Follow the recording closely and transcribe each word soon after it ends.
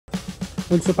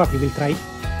Also, Papi will try.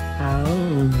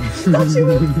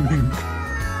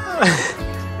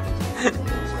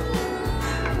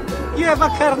 You have a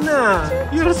carna.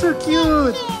 You're so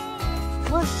cute.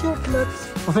 Wash your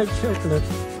clothes. Wash your clothes.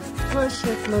 Wash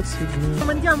your clothes with me.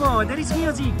 Come andiamo. There is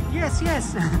music. Yes,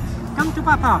 yes. Come to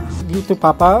Papa. Give to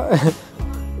Papa.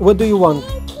 What do you want?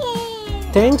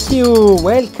 Thank you.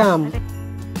 Welcome.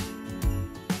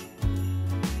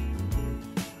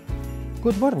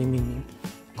 Good morning, Mimi.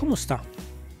 ¿Cómo está?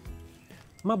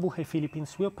 Mabuhay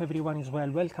Philippines, we hope everyone is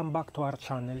well. Welcome back to our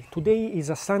channel. Today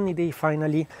is a sunny day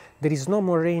finally. There is no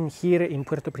more rain here in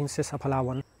Puerto Princesa,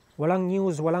 Palawan. Walang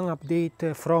news, walang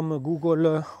update from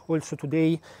Google also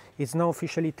today. It's now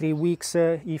officially 3 weeks.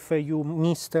 If you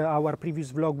missed our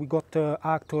previous vlog, we got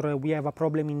hacked or we have a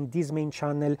problem in this main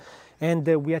channel and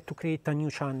we had to create a new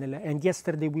channel. And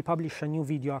yesterday we published a new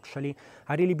video actually,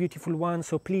 a really beautiful one.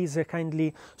 So please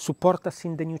kindly support us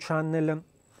in the new channel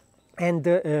and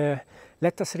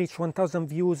let us reach 1000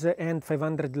 views and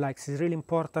 500 likes. It's really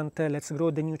important. Let's grow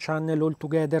the new channel all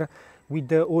together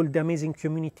with all the amazing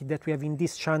community that we have in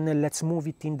this channel. Let's move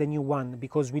it in the new one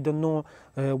because we don't know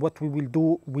what we will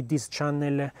do with this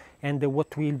channel and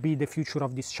what will be the future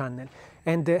of this channel.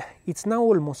 And it's now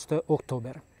almost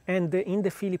October. And in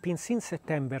the Philippines, in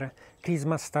September,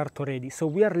 Christmas starts already. So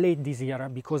we are late this year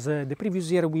because the previous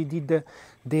year we did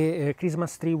the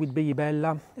Christmas tree with Baby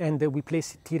Bella and we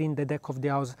placed it here in the deck of the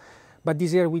house. But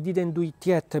this year we didn't do it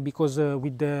yet because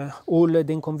with all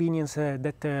the inconvenience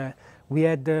that we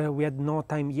had no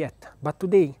time yet. But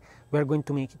today we are going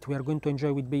to make it. We are going to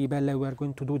enjoy with Baby Bella. We are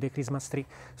going to do the Christmas tree.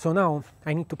 So now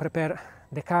I need to prepare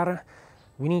the car.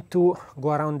 We need to go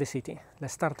around the city.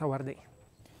 Let's start our day.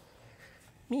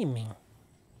 Mimi,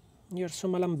 you're so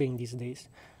malambing these days.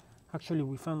 Actually,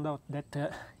 we found out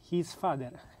that his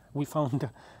father, we found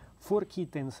 4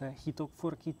 kittens. He took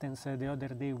 4 kittens the other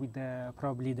day with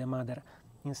probably the mother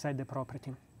inside the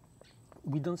property.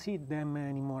 We don't see them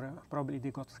anymore. Probably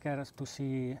they got scared to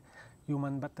see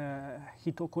human, but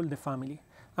he took all the family.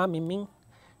 Ah, Mimi,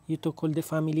 you took all the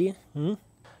family?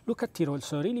 Look at here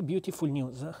also, really beautiful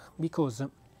news because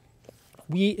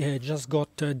we just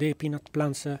got the peanut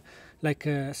plants like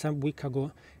some week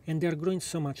ago and they are growing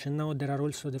so much and now there are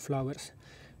also the flowers.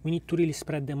 We need to really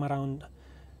spread them around.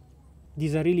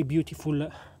 These are really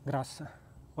beautiful grass,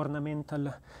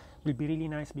 ornamental, will be really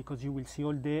nice because you will see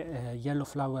all the yellow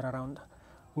flower around.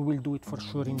 We will do it for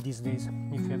sure in these days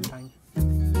if you have time.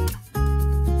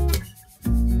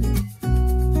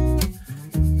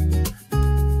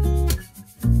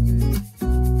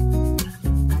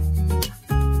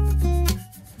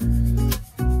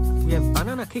 We have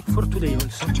banana cake for today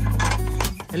also.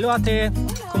 Hello Ate,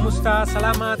 kumusta?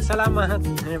 Salamat, salamat.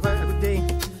 Have a good day.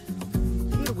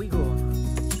 Here we go.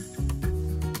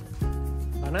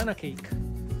 Banana cake.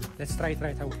 Let's try it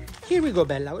right away. Here we go,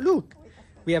 Bella. Look,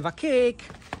 we have a cake.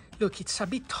 Look, it's a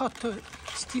bit hot,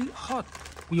 still hot.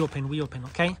 We open,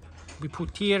 okay? We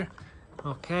put here.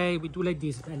 Okay, we do like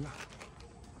this, Bella.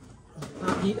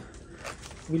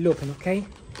 We'll open, okay?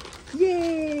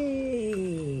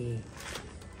 Yay!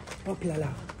 Hop la la.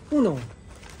 1,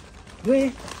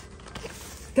 2,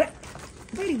 3.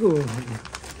 Very good.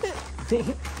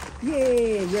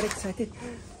 Yay! You're excited.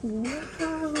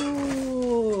 Wow!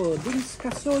 There is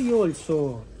casoy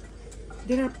also.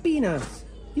 There are peanuts.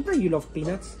 You love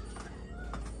peanuts.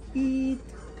 Eat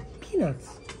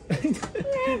peanuts.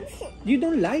 You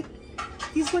don't like?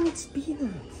 This one is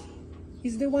peanuts.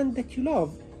 It's the one that you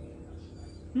love.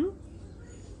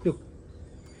 Look.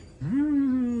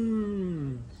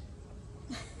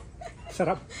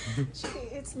 Sarap.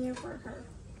 It's new for her.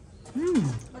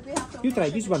 But we have to You try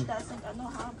this one. She doesn't know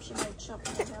how she might chop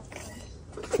it.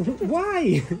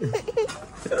 Why?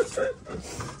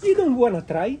 You don't wanna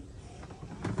try?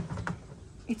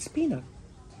 It's peanut.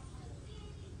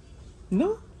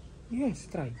 No? Yes,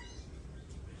 try.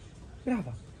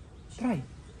 Brava. Try.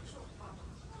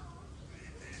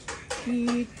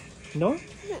 Eat. No?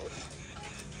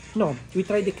 No, we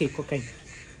try the cake, okay?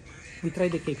 We try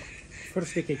the cake.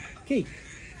 First the cake. Cake.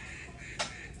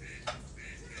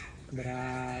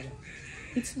 Bravo.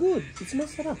 It's good. It's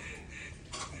masarap.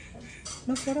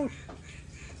 Masarap.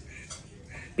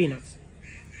 Peanuts.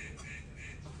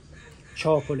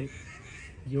 Chocolate.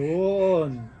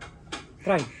 Yun.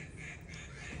 Try.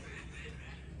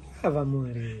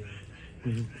 Amore.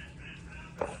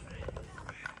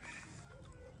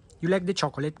 You like the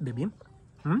chocolate, baby?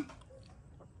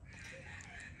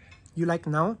 You like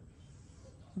now?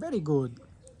 Very good.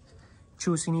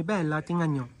 Choosing Bella,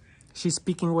 tingnan nyo. She's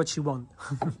picking what she wants.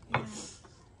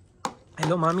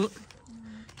 Hello, mommy.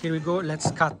 Here we go.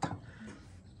 Let's cut.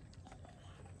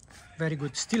 Very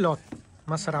good. Still hot.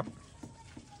 Masarap.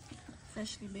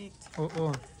 Freshly baked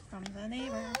Oh. from the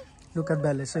neighbor. Look at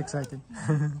Bella, so excited.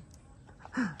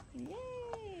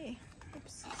 Yay!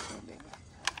 Oops, so big.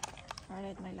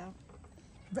 Alright, my love.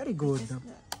 Very good.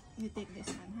 You take this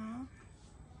one, huh?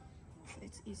 So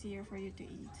it's easier for you to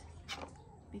eat.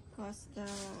 Because the...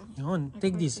 Yun,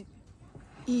 take this.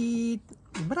 Eat.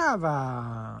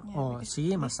 Brava. Yeah, Oh, see,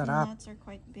 these masarap. nuts are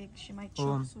quite big. She might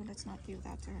choke, so let's not give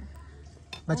that to her.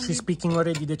 But she's picking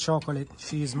already the chocolate.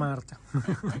 She is smart.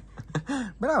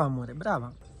 Brava, amore,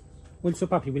 brava. Also,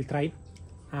 Papi will try.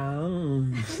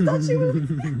 She thought she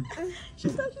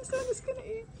was gonna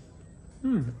eat.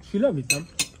 She loves it, huh?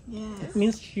 Yes. It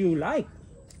means you like.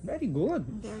 Very good.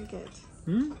 Very good.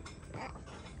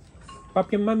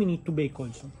 Papi and Mommy need to bake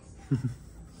also.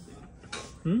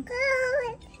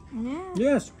 Yeah.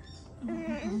 Yes.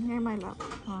 Here, my love.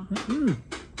 Huh.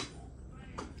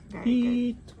 Very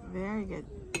Eat. good. Very good.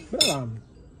 Brava.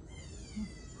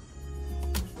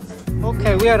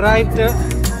 Okay, we arrived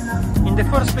in the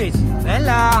first place.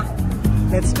 Bella,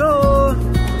 let's go.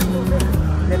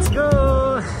 Let's go.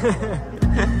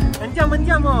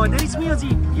 Andiamo. There is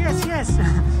music. Yes.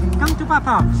 Come to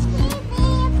Papa.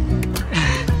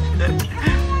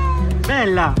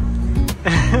 Bella.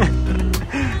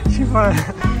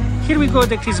 Here we go,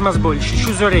 the Christmas ball.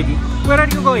 Shoes already. Where are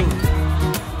you going?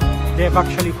 They have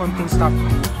actually fountain stuff.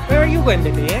 Where are you going,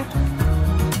 baby?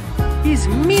 It's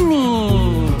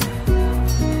mini.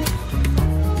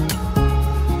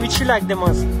 Which you like the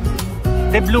most?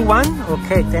 The blue one?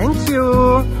 Okay, thank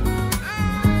you.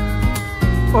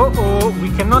 Oh, we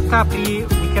cannot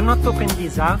open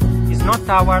this, huh? It's not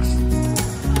ours.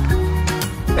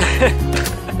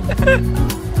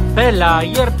 Bella,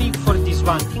 you're big for this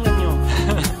one.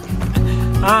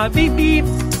 Baby,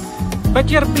 but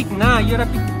you're big now. You're a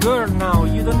big girl now.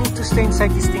 You don't need to stay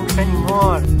inside these things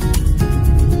anymore.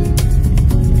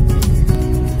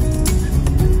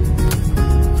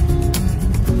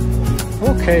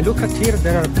 Okay, look at here.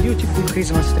 There are beautiful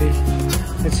Christmas trees.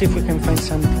 Let's see if we can find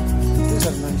something. These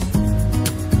are nice.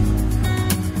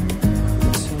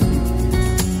 Let's see.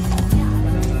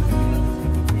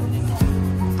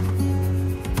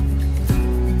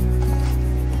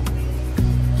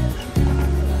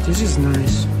 This is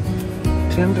nice.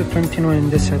 329 in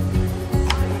the set.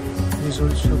 This is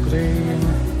also green.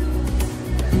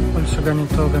 Also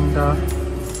ganito ganda.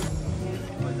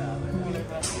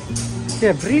 They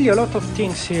have really a lot of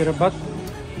things here, but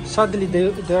sadly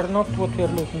they are not what we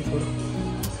are looking for.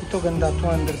 Ito ganda,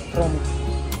 200 promo.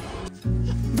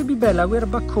 Baby Bella, we're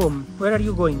back home. Where are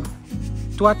you going?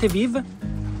 To Ate Viv?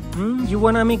 You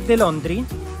wanna make the laundry?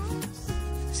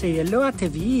 Say hello, Ate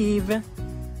Viv.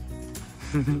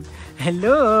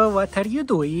 Hello, what are you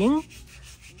doing?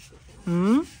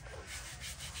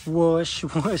 Wash.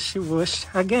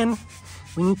 Again,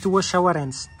 we need to wash our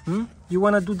hands. You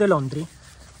wanna do the laundry?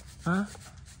 Huh?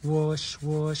 Wash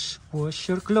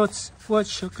your clothes.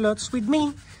 Wash your clothes with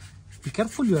me. Be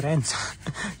careful your hands.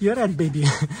 Your head, baby.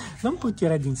 Don't put your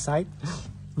head inside.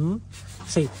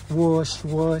 Say, wash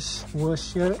your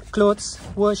clothes.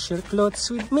 Wash your clothes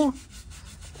with me.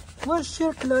 Wash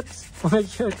your clothes.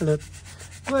 Wash your clothes.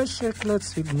 Wash your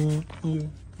clothes with me. Yeah.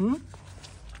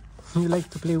 You like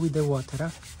to play with the water,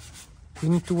 huh? We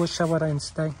need to wash our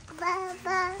hands, Ty.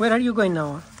 Where are you going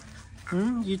now?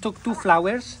 You took 2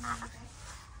 flowers.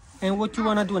 And what you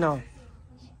wanna do now?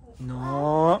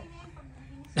 No.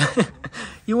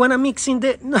 You wanna mix in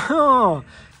the... No.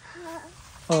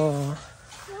 Oh.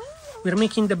 We're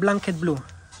making the blanket blue.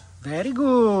 Very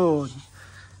good.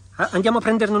 Andiamo a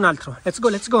prenderne un altro. Let's go.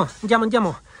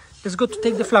 Andiamo. Let's go to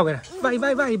take the flower. Vai.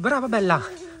 Brava Bella.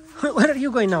 Where are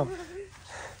you going now?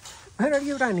 Where are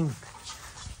you running?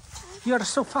 You are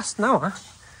so fast now, huh?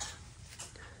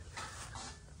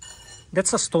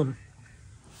 That's a stone.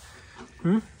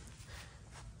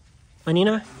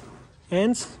 Manina,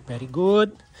 hands, very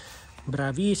good.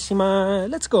 Bravissima.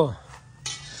 Let's go.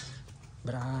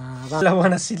 Brava. I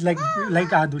wanna sit like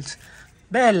adults.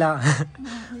 Bella.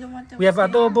 We have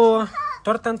adobo,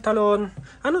 tortang talon.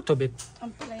 Ano to, babe?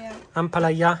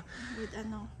 Ampalaya. With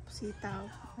sitaw,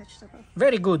 vegetable.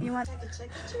 Very good. You want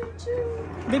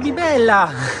Baby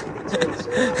Bella.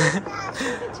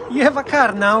 You have a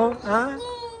car now, huh?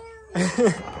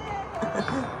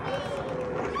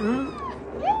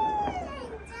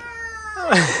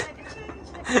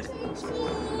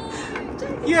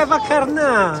 You have a car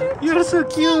now. You're so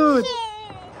cute.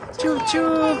 Chup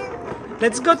chup.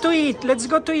 Let's go to eat.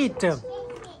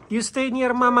 You stay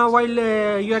near Mama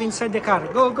while you are inside the car.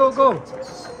 Go.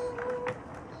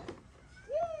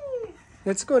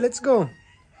 Let's go.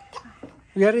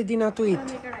 We are ready now to eat.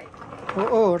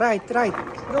 Oh, right.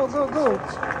 Go, go, go.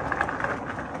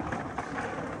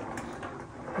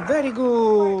 Very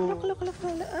good. Look,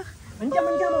 Bella. Andiamo,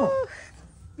 andiamo.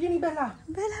 Vieni, Bella.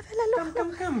 Bella,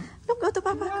 look. Come. Look, go to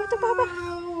Papa, go to Papa.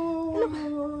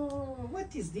 Wow.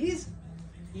 What is this?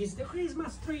 It's the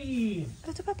Christmas tree.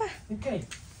 Go to Papa. Okay.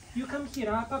 You come here,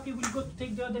 Papi will go to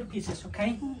take the other pieces,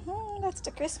 okay? That's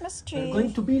the Christmas tree. We're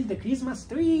going to build the Christmas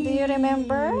tree. Do you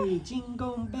remember?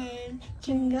 Jingle bell,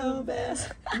 Jingle bells.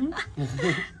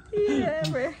 You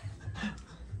remember?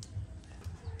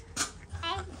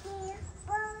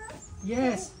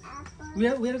 Yes. We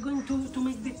are going to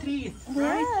make the tree,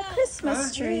 right? Yeah,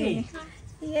 Christmas tree.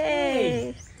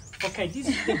 Yay. Okay, this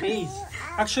is the base.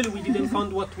 Actually, we didn't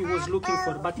find what we was looking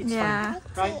for, but it's fine,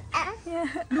 right? Yeah.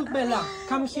 Look, Bella,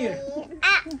 come here.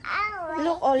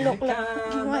 Look.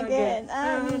 Come again.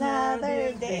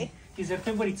 Another day. It's her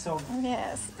favorite song.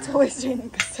 Yes, it's always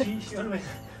raining. She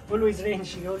always rain.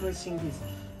 She always sing this.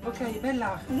 Okay,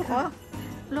 Bella.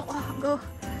 Look, go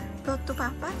to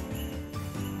Papa.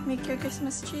 Make your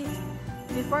Christmas tree.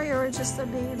 Before you were just a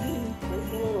baby.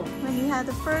 When you had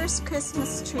the first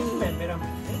Christmas tree.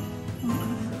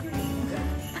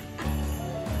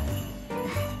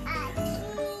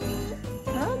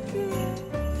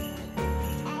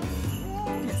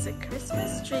 It's a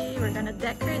Christmas tree. We're gonna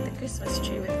decorate the Christmas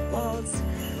tree with balls,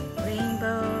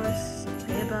 rainbows,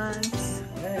 ribbons,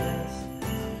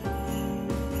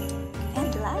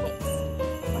 and lights.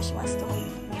 Oh, she wants to hold.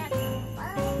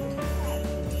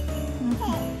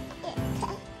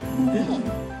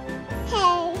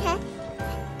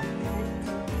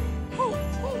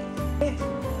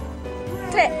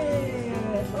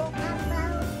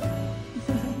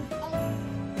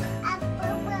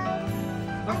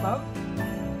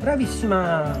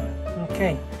 Bravissima!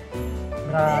 Ok,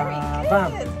 brava!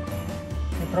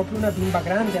 Sei proprio una bimba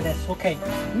grande adesso. Ok,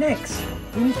 next!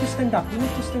 We need to stand up,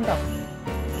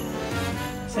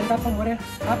 Stand up, amore.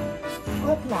 Up.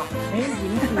 Hopla! And we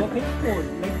need to open all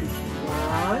like this.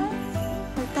 1,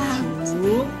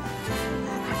 2.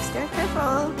 Stay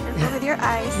careful with your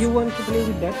eyes. You want to play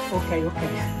with that? Okay.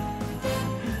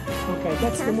 Okay,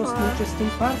 that's the most interesting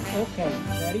part. Okay,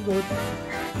 very good.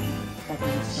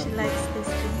 She likes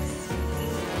these things.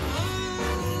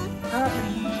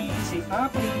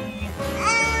 Apri.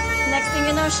 Next thing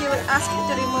you know, she will ask you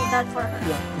to remove that for her.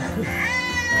 Yeah.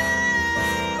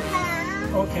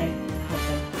 Okay.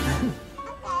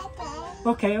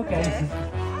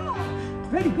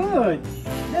 Very good.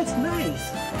 That's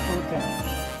nice. Okay.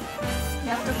 You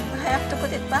have to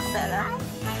put it back, Bella.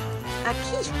 A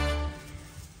key.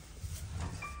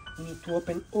 We need to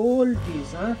open all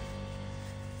these, huh?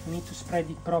 We need to spread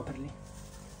it properly.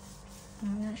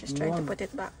 She's trying to put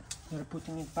it back. You're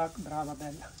putting it back. Brava,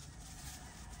 Bella.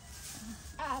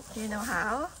 Do you know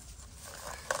how?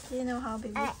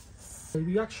 Baby?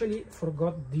 We actually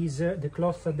forgot these, the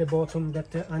cloth at the bottom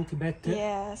that Auntie Beth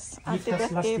Yes, Auntie gave us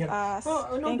Beth last gave year. us. Oh,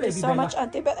 no, Thank baby you so Bella. much,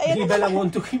 Auntie Beth. Baby Bella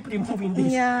want to keep removing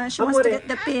this. Yeah, she wants to get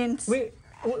the pins. Wait,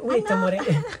 amore.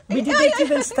 We didn't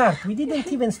even start. We need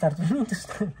to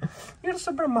start. You're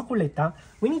so maculetta.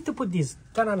 We need to put this.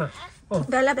 Tanana. Oh.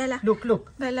 Bella.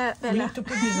 Look. Bella. We need to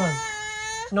put this one.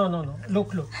 No.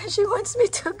 Look. She wants me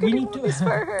to remove this for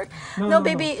her. No,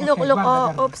 baby. No. Look.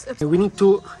 Okay, Oh, oops. We need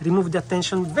to remove the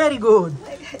attention. Very good.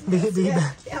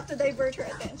 Yeah, you have to divert her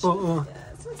attention. Oh.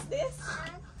 Yes. What's this?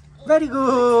 Very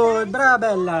good. Brava,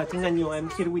 Bella. Tingnan nyo, I'm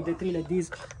here with the tree like this.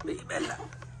 Baby Bella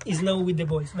is now with the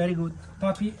boys. Very good.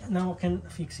 Papi now can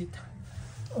fix it.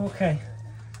 Okay.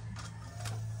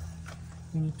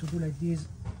 We need to do like this.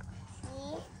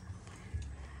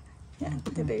 Yeah,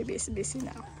 the baby is busy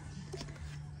now.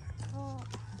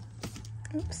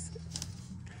 Oops.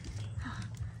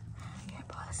 Okay,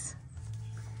 boss.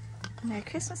 Merry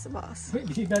Christmas, boss.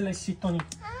 Baby Bella is sit on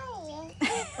it.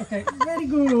 Okay, very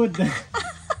good.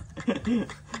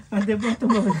 At the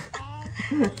bottom of it.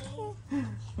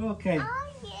 Okay.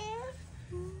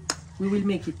 We will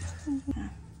make it.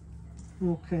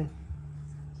 Okay.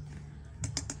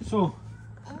 So,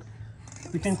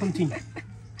 we can continue.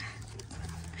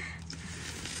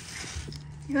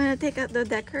 You want to take out the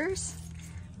decors?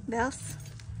 Bells?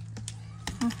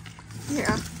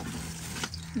 Here.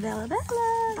 Bella. Here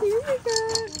we go.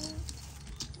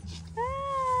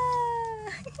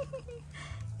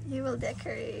 You will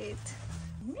decorate.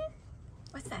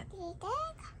 What's that?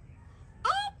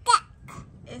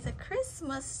 It's a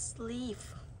Christmas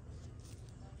leaf.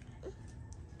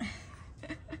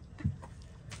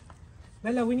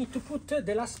 Bella, we need to put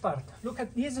the last part. Look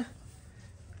at this.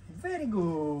 Very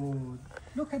good.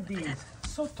 Look at this.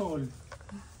 So tall.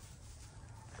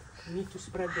 We need to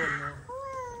spread them now.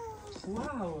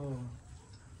 Wow.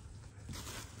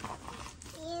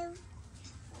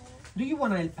 Do you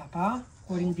want to help Papa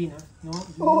or in dinner? No?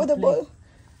 You Oh, wanna the play? ball.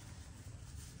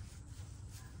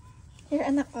 Here,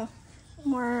 anak, oh.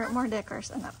 More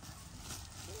decors, anak.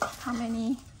 How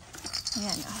many?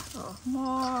 Ayan, oh.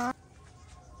 More.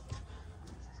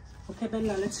 Okay,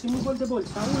 Bella, let's remove all the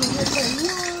balls.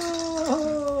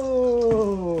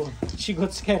 Whoa! She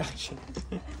got scared, actually.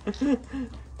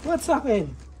 What's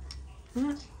happened?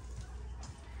 Hmm?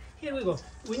 Here we go.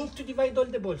 We need to divide all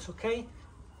the balls, okay?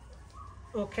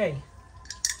 Okay.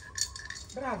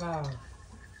 Brava!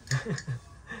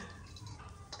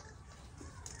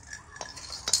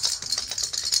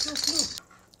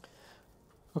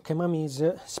 Okay, Mommy is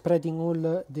spreading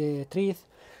all the trees.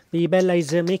 Baby Bella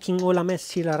is making all a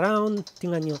mess here around.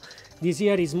 Tingnan nyo, this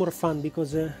year is more fun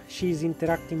because she is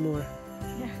interacting more.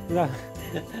 Yeah.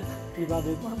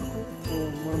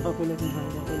 More makulit.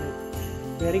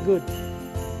 Very good.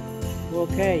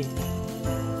 Okay.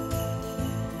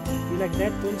 You like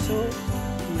that also?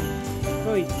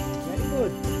 Good. Very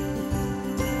good.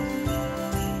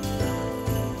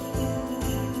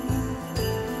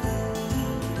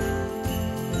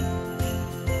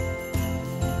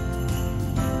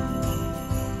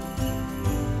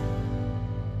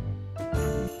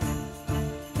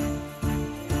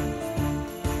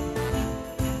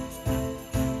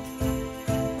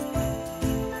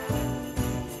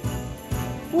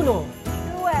 Uno,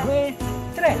 due,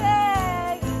 tre.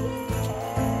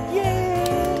 Yay!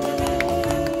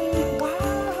 Wow!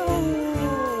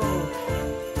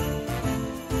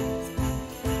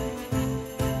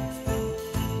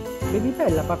 Baby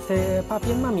Bella,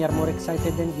 Papi and Mommy are more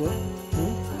excited than you.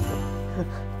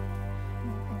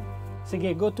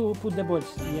 Sige, go to put the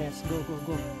balls. Yes, go.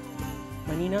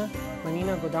 Manina,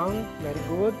 go down. Very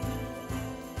good.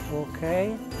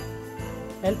 Okay.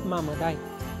 Help Mama, dai.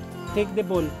 Take the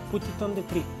ball, put it on the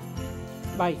tree.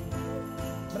 Bye.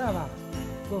 Brava.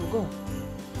 Go.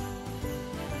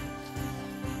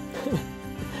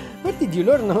 Where did you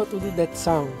learn how to do that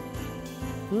sound?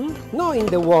 No, in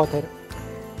the water.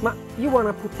 Ma you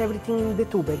wanna put everything in the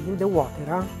tube, in the water,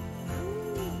 huh?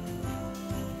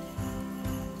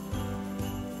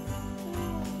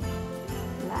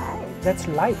 Light. That's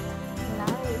light.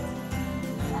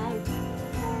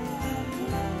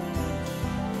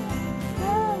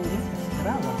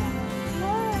 Brava.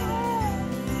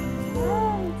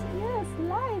 Lights. Yes,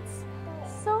 lights.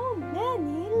 So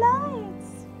many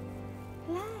lights.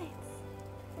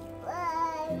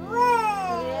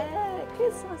 Yeah,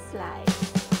 Christmas lights.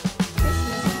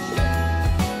 Christmas tree.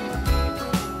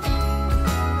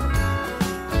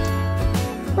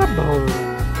 Vabbè.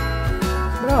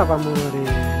 Brava, amore.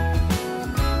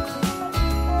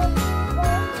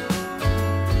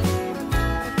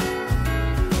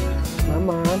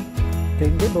 Mama,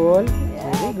 take the ball.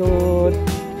 Very good.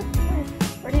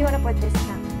 Where do you want to put this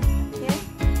now? Here?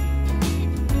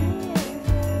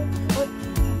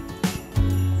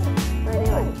 Where do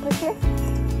you want to put here?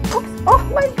 Oops! Oh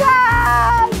my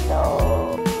God! No!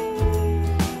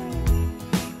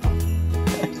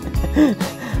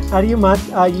 Are you mad?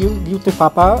 Are you to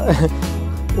Papa?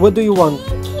 What do you want?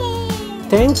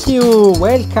 Thank you.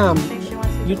 Welcome.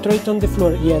 You throw it on the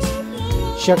floor. Yes.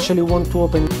 She actually wants to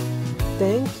open.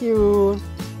 Thank you.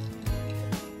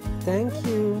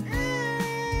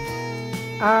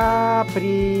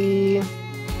 Apri.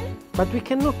 But we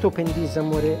cannot open this,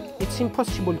 amore. It's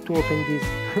impossible to open this.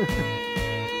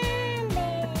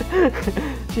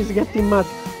 She's getting mad.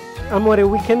 Amore,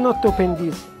 we cannot open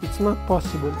this. It's not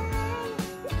possible.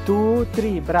 2,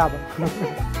 3, bravo.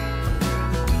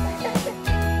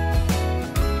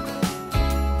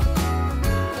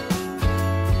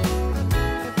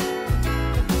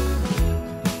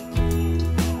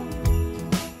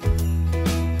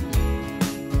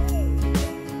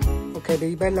 Okay,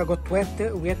 Baby Bella got wet.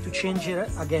 We have to change it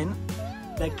again.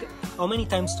 Like, how many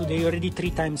times today? Already 3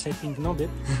 times, I think, no,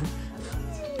 babe?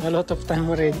 A lot of time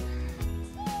already.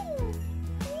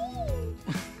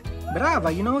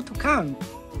 Brava, you know how to count.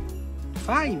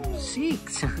 5,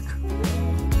 6.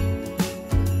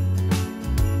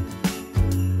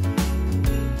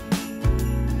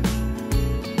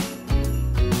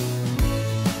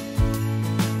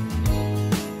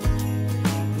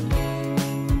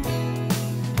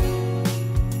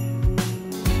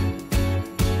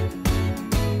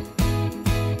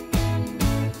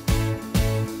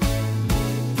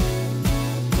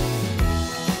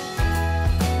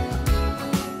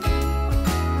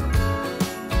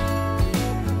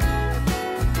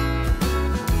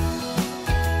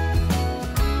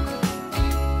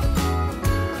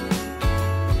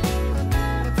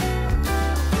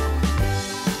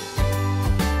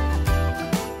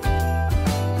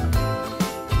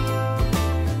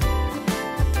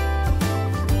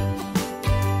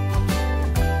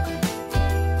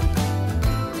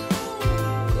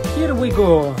 we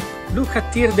go. Look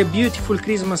at here the beautiful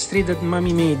Christmas tree that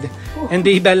mommy made. And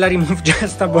the Bella removed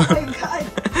just above. Oh my God.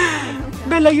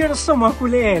 Bella, you're so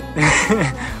makulit.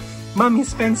 Mommy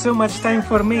spent so much time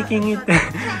for making it.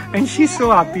 And she's so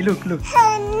happy. Look, look.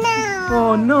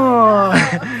 Oh no.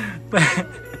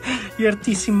 You're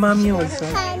teasing mommy also.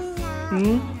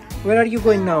 Hmm? Where are you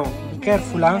going now? Be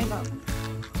careful, huh?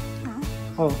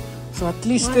 Oh, so at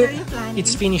least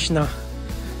it's finished now.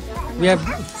 We have,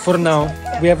 for now,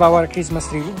 we have our Christmas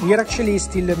tree. We are actually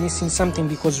still missing something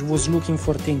because we was looking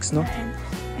for things, no?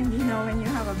 And you know, when you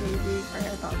have a baby or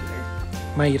a toddler,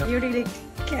 Mayra. you really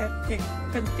can't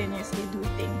continuously do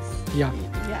things. Yeah.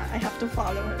 Yeah, I have to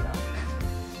follow her now.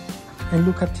 And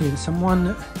look at here,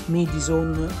 someone made his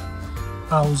own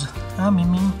house. Ah,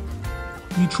 Mimi,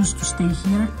 you choose to stay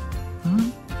here? Hmm?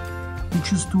 You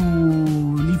choose to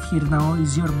live here now?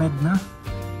 Is your bed now?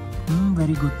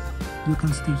 Very good. You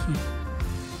can stay here.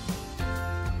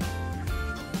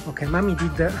 Okay, Mommy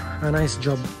did a nice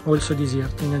job also this year.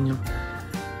 Tingnan nyo.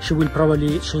 She will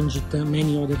probably change it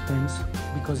many other times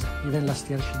because even last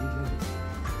year she did like this.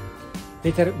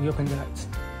 Later we open the lights.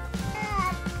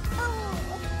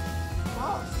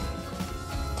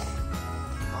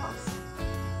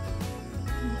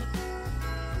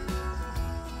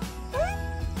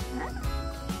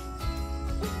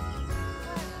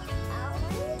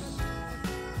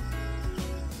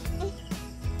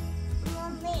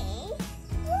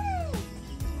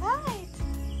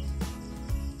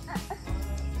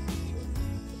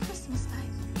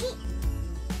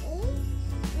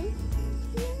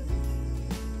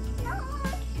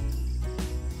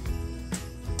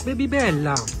 Baby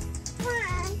Bella,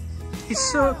 he's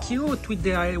so cute with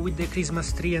the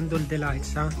Christmas tree and all the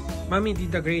lights, huh? Mommy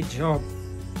did a great job.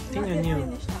 Tingnan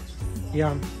nyo.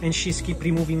 Yeah, and she's keep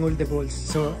removing all the balls,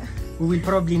 so we will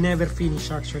probably never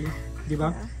finish actually,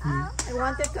 diba? I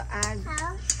wanted to add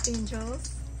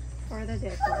angels for the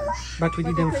decor, but we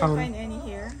didn't find find any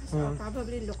here, so I'll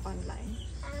probably look online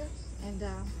and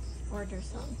order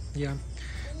some. Yeah.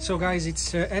 So guys,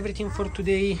 it's everything for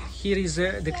today. Here is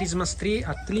the Christmas tree.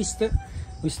 At least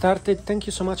we started. Thank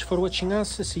you so much for watching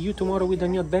us. See you tomorrow with a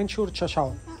new adventure. Ciao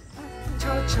ciao.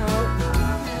 Ciao ciao.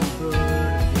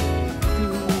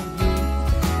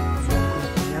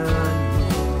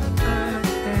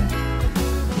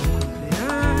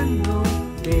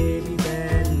 Baby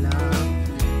Bella.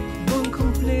 Buon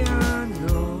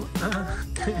compleanno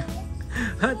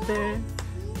a te.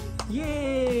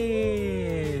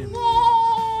 Yeah!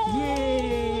 Yeah!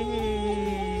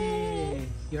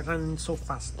 You're running so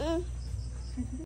fast.